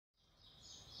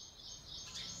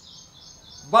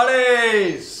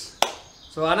buddies?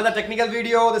 So another technical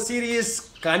video, the series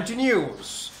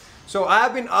continues. So I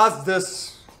have been asked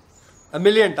this a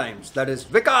million times, that is,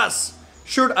 Vikas,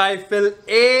 should I fill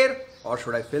air or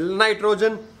should I fill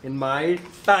nitrogen in my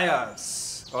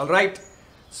tires? Alright,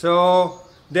 so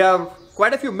there are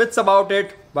quite a few myths about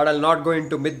it, but I'll not go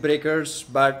into myth breakers,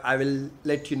 but I will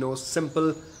let you know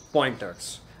simple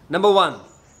pointers. Number one,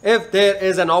 if there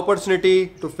is an opportunity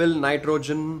to fill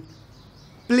nitrogen,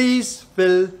 please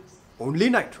fill only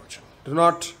nitrogen. Do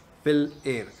not fill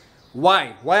air.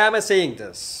 Why? Why am I saying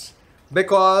this?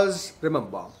 Because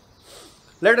remember,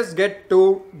 let us get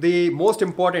to the most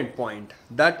important point.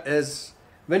 That is,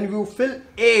 when you fill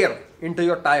air into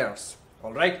your tires,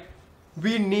 alright,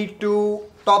 we need to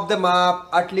top them up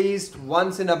at least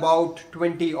once in about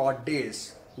 20 odd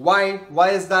days. Why? Why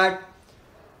is that?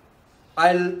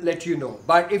 I'll let you know.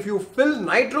 But if you fill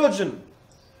nitrogen,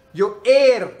 your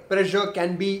air pressure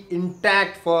can be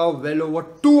intact for well over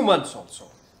 2 months also.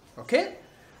 Okay?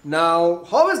 Now,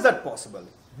 how is that possible?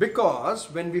 Because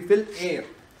when we fill air,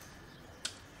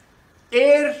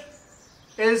 air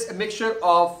is a mixture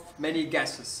of many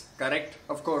gases, correct?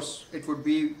 Of course, it would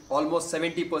be almost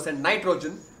 70%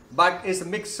 nitrogen, but it's a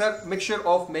mixture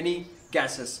of many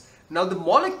gases. Now, the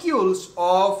molecules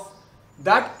of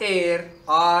that air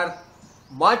are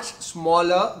much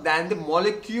smaller than the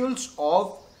molecules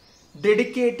of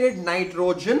dedicated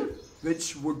nitrogen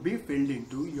which would be filled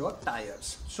into your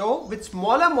tires. So with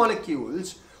smaller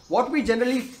molecules, what we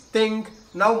generally think,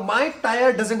 now my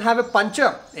tire doesn't have a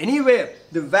puncture anywhere,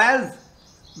 the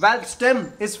valve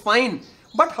stem is fine,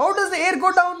 but how does the air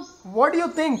go down? What do you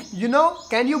think? You know,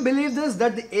 can you believe this,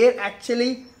 that the air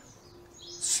actually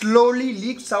slowly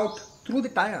leaks out through the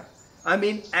tire? I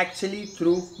mean actually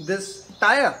through this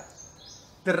tire,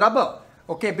 the rubber.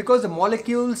 Okay, because the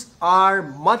molecules are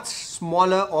much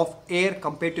smaller of air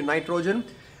compared to nitrogen,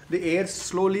 the air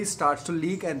slowly starts to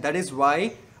leak, and that is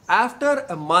why after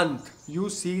a month you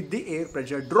see the air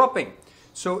pressure dropping.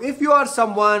 So if you are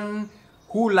someone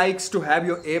who likes to have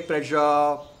your air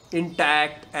pressure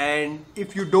intact, and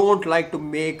if you don't like to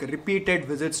make repeated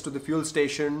visits to the fuel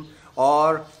station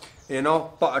or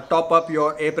top up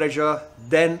your air pressure,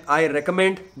 then I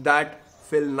recommend that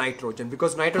fill nitrogen,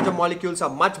 because nitrogen molecules are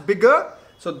much bigger.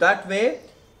 So that way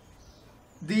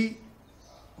the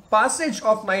passage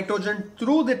of nitrogen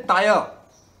through the tire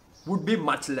would be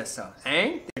much lesser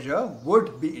and pressure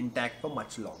would be intact for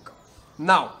much longer.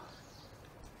 Now,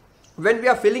 when we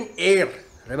are filling air,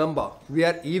 remember, we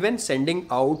are even sending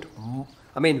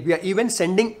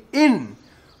in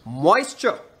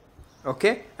moisture,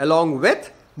 okay, along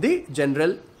with the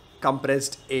general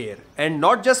compressed air. And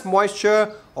not just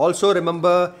moisture, also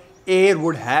remember, air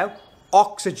would have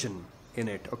oxygen in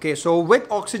it. Okay, so with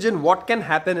oxygen, what can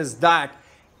happen is that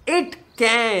it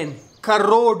can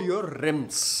corrode your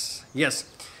rims. Yes.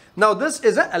 Now this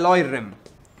is an alloy rim.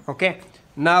 Okay.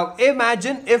 Now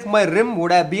imagine if my rim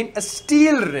would have been a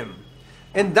steel rim.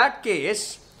 In that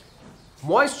case,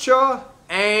 moisture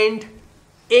and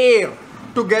air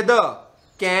together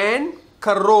can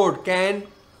corrode, can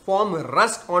form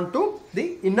rust onto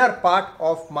the inner part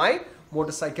of my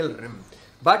motorcycle rim.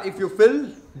 But if you fill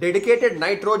dedicated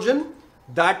nitrogen,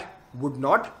 that would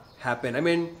not happen. I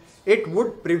mean, it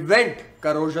would prevent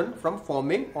corrosion from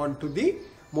forming onto the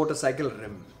motorcycle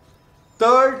rim.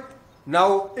 Third,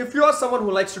 now if you are someone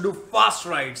who likes to do fast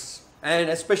rides, and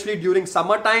especially during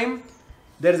summertime,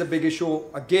 there is a big issue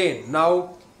again.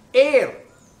 Now air,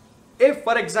 if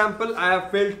for example I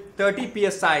have filled 30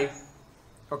 psi,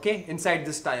 okay, inside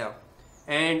this tire,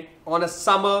 and on a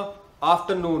summer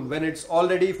afternoon when it's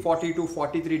already 40 to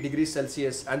 43 degrees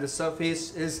Celsius and the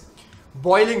surface is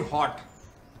boiling hot,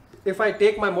 if I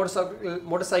take my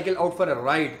motorcycle out for a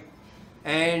ride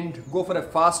and go for a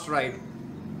fast ride,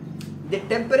 the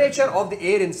temperature of the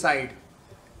air inside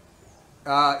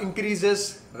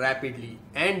increases rapidly,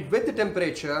 and with the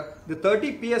temperature, the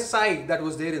 30 psi that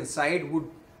was there inside would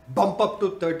bump up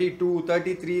to 32,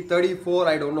 33, 34,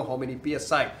 I don't know how many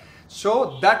psi.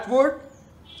 So that would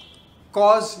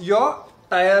cause your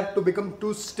tire to become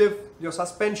too stiff, your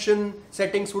suspension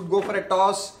settings would go for a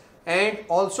toss, and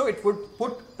also it would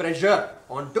put pressure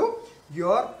onto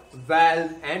your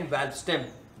valve and valve stem,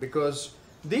 because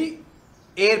the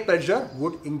air pressure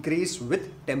would increase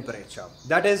with temperature.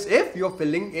 That is if you're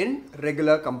filling in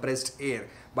regular compressed air.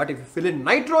 But if you fill in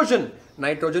nitrogen,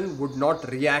 nitrogen would not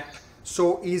react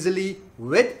so easily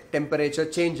with temperature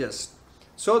changes.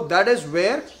 So that is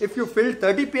where if you fill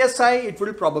 30 psi, it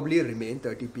will probably remain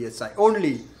 30 psi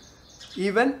only,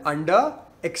 even under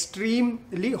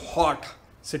extremely hot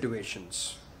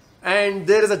situations. And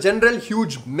there is a general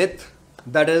huge myth,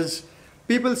 that is,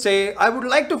 people say, I would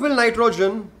like to fill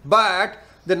nitrogen, but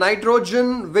the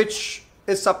nitrogen which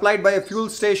is supplied by a fuel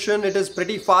station, it is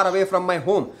pretty far away from my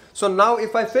home. So now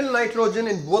if I fill nitrogen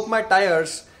in both my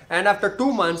tires, and after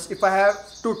 2 months, if I have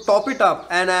to top it up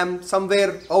and I'm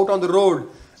somewhere out on the road,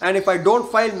 and if I don't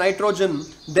fill nitrogen,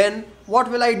 then what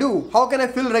will I do? How can I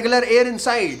fill regular air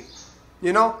inside?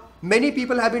 You know, many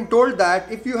people have been told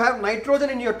that if you have nitrogen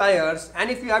in your tires and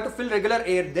if you have to fill regular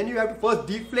air, then you have to first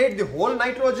deflate the whole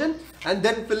nitrogen and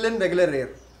then fill in regular air.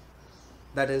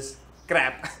 That is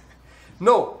crap.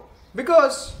 No,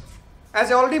 because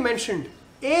as I already mentioned,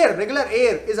 air, regular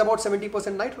air is about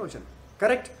 70% nitrogen,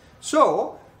 correct?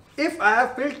 So if I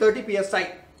have filled 30 psi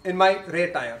in my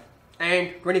rear tire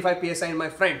and 25 psi in my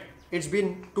front, it's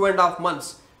been 2.5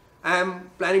 months. I am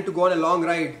planning to go on a long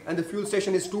ride and the fuel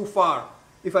station is too far.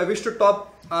 If I wish to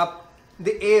top up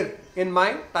the air in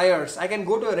my tires, I can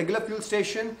go to a regular fuel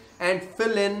station and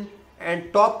fill in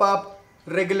and top up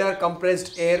regular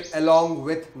compressed air along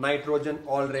with nitrogen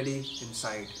already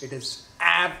inside. It is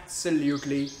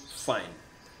absolutely fine.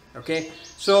 Okay,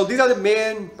 so these are the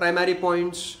main primary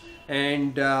points,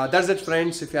 and that's it,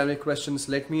 friends. If you have any questions,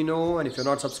 let me know, and if you're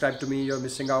not subscribed to me, you're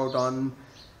missing out on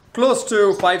close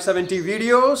to 570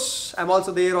 videos. I'm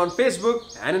also there on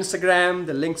Facebook and Instagram.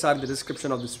 The links are in the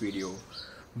description of this video.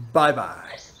 Bye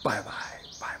bye. Bye bye.